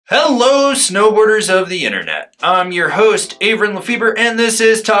Hello, snowboarders of the internet. I'm your host, Avran LeFeber, and this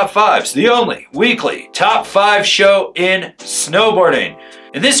is Top 5s, the only weekly Top 5 show in snowboarding.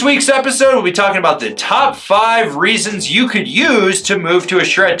 In this week's episode, we'll be talking about the top 5 reasons you could use to move to a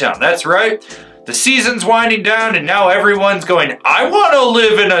shred town. That's right, the season's winding down and now everyone's going, I want to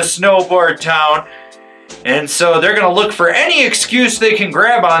live in a snowboard town. And so they're going to look for any excuse they can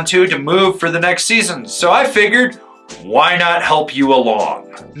grab onto to move for the next season. So I figured, why not help you along?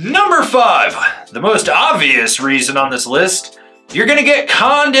 Number 5, the most obvious reason on this list, you're gonna get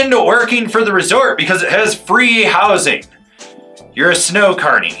conned into working for the resort because it has free housing. You're a snow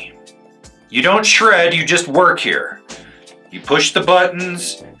carny. You don't shred, you just work here. You push the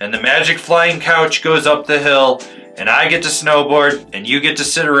buttons and the magic flying couch goes up the hill and I get to snowboard and you get to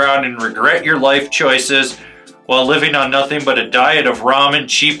sit around and regret your life choices while living on nothing but a diet of ramen,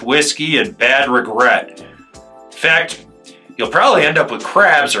 cheap whiskey, and bad regret. In fact, you'll probably end up with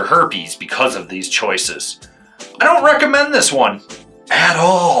crabs or herpes because of these choices. I don't recommend this one at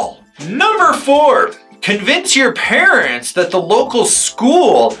all. Number 4, convince your parents that the local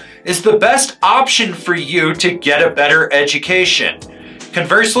school is the best option for you to get a better education.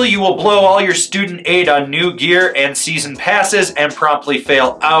 Conversely, you will blow all your student aid on new gear and season passes and promptly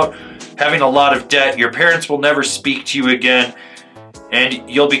fail out, having a lot of debt. Your parents will never speak to you again. And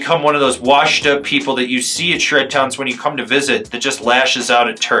you'll become one of those washed up people that you see at shred towns when you come to visit that just lashes out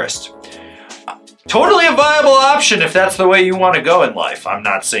at tourists. Totally a viable option if that's the way you want to go in life. I'm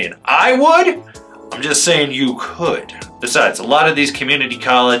not saying I would, I'm just saying you could. Besides, a lot of these community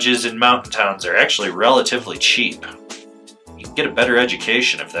colleges in mountain towns are actually relatively cheap. You can get a better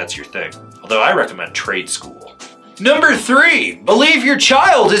education if that's your thing. Although I recommend trade school. Number 3, believe your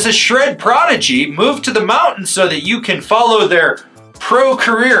child is a shred prodigy. Move to the mountains so that you can follow their pro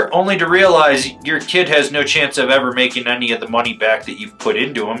career, only to realize your kid has no chance of ever making any of the money back that you've put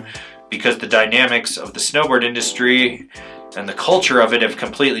into him because the dynamics of the snowboard industry and the culture of it have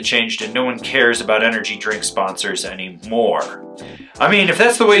completely changed and no one cares about energy drink sponsors anymore. I mean, if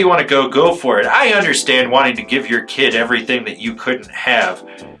that's the way you want to go for it. I understand wanting to give your kid everything that you couldn't have,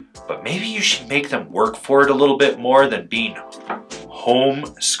 but maybe you should make them work for it a little bit more than being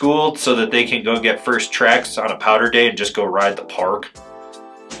homeschooled so that they can go get first tracks on a powder day and just go ride the park.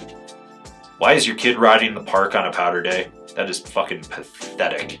 Why is your kid riding the park on a powder day? That is fucking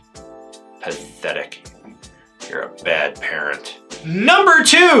pathetic. Pathetic. You're a bad parent. Number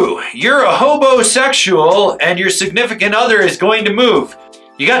 2, you're a hobosexual and your significant other is going to move.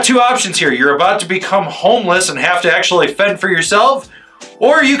 You got 2 options here. You're about to become homeless and have to actually fend for yourself,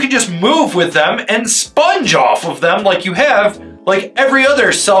 or you can just move with them and sponge off of them like you have like every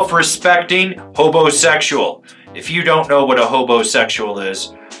other self-respecting hobosexual. If you don't know what a hobosexual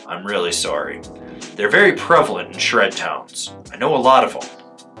is, I'm really sorry. They're very prevalent in shred towns. I know a lot of them.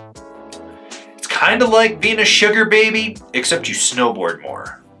 It's kind of like being a sugar baby, except you snowboard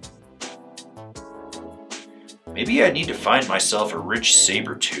more. Maybe I need to find myself a rich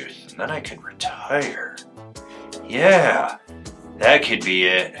saber tooth, and then I can retire. Yeah, that could be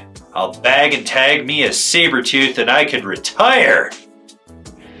it. I'll bag and tag me a saber tooth and I could retire.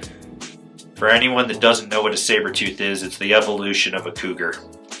 For anyone that doesn't know what a saber tooth is, it's the evolution of a cougar.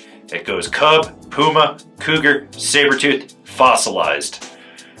 It goes cub, puma, cougar, saber tooth, fossilized.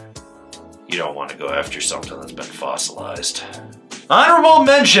 You don't want to go after something that's been fossilized. Honorable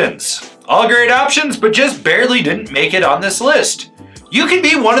mentions. All great options, but just barely didn't make it on this list. You could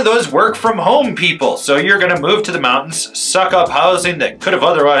be one of those work from home people, so you're gonna move to the mountains, suck up housing that could have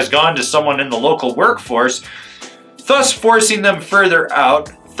otherwise gone to someone in the local workforce, thus forcing them further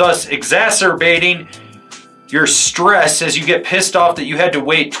out, thus exacerbating your stress as you get pissed off that you had to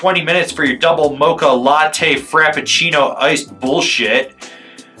wait 20 minutes for your double mocha latte frappuccino iced bullshit,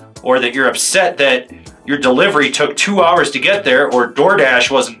 or that you're upset that your delivery took 2 hours to get there or DoorDash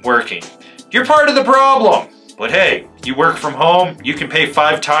wasn't working. You're part of the problem. But hey, you work from home, you can pay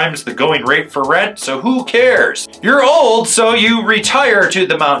 5 times the going rate for rent, so who cares? You're old, so you retire to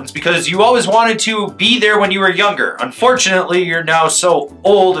the mountains because you always wanted to be there when you were younger. Unfortunately, you're now so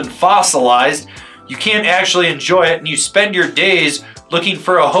old and fossilized, you can't actually enjoy it and you spend your days looking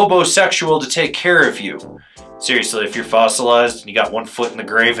for a hobosexual to take care of you. Seriously, if you're fossilized and you got one foot in the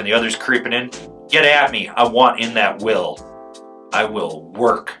grave and the other's creeping in, get at me. I want in that will. I will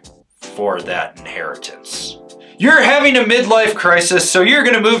work for that inheritance. You're having a midlife crisis, so you're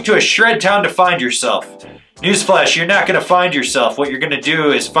gonna move to a shred town to find yourself. Newsflash, you're not gonna find yourself. What you're gonna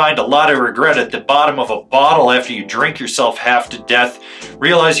do is find a lot of regret at the bottom of a bottle after you drink yourself half to death,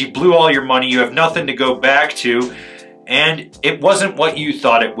 realize you blew all your money, you have nothing to go back to, and it wasn't what you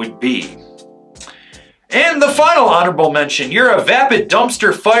thought it would be. And the final honorable mention, you're a vapid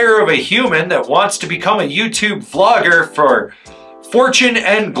dumpster fire of a human that wants to become a YouTube vlogger for fortune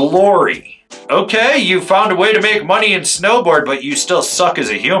and glory. Okay, you found a way to make money in snowboard, but you still suck as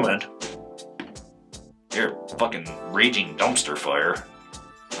a human. You're a fucking raging dumpster fire.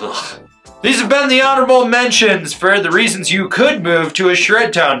 Ugh. These have been the honorable mentions for the reasons you could move to a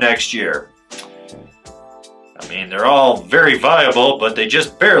shred town next year. I mean, they're all very viable, but they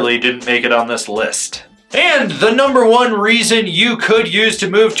just barely didn't make it on this list. And the number one reason you could use to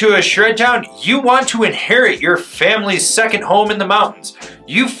move to a shred town, you want to inherit your family's second home in the mountains.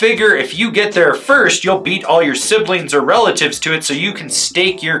 You figure if you get there first, you'll beat all your siblings or relatives to it so you can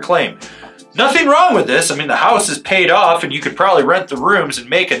stake your claim. Nothing wrong with this. I mean, the house is paid off and you could probably rent the rooms and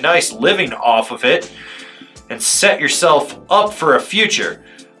make a nice living off of it and set yourself up for a future.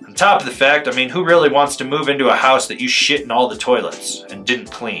 On top of the fact, I mean, who really wants to move into a house that you shit in all the toilets and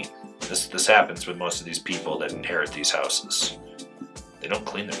didn't clean? This happens with most of these people that inherit these houses. They don't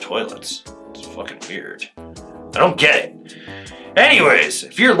clean their toilets. It's fucking weird. I don't get it. Anyways,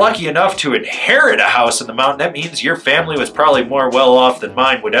 if you're lucky enough to inherit a house in the mountain, that means your family was probably more well off than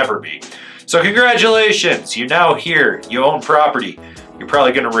mine would ever be. So congratulations, you're now here, you own property. You're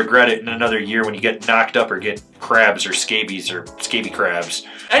probably gonna regret it in another year when you get knocked up or get crabs or scabies or scaby crabs.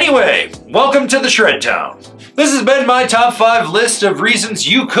 Anyway, welcome to the Shred Town. This has been my top 5 list of reasons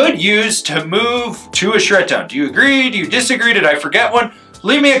you could use to move to a shred town. Do you agree? Do you disagree? Did I forget one?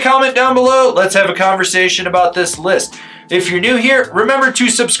 Leave me a comment down below. Let's have a conversation about this list. If you're new here, remember to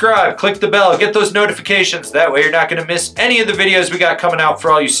subscribe, click the bell, get those notifications. That way you're not gonna miss any of the videos we got coming out for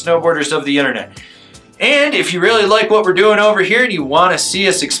all you snowboarders of the internet. And if you really like what we're doing over here and you wanna see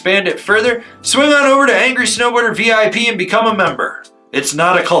us expand it further, swing on over to Angry Snowboarder VIP and become a member. It's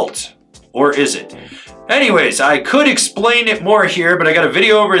not a cult, or is it? Anyways, I could explain it more here, but I got a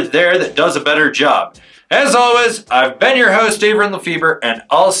video over there that does a better job. As always, I've been your host, Avran LeFeber, and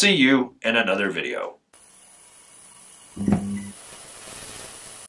I'll see you in another video.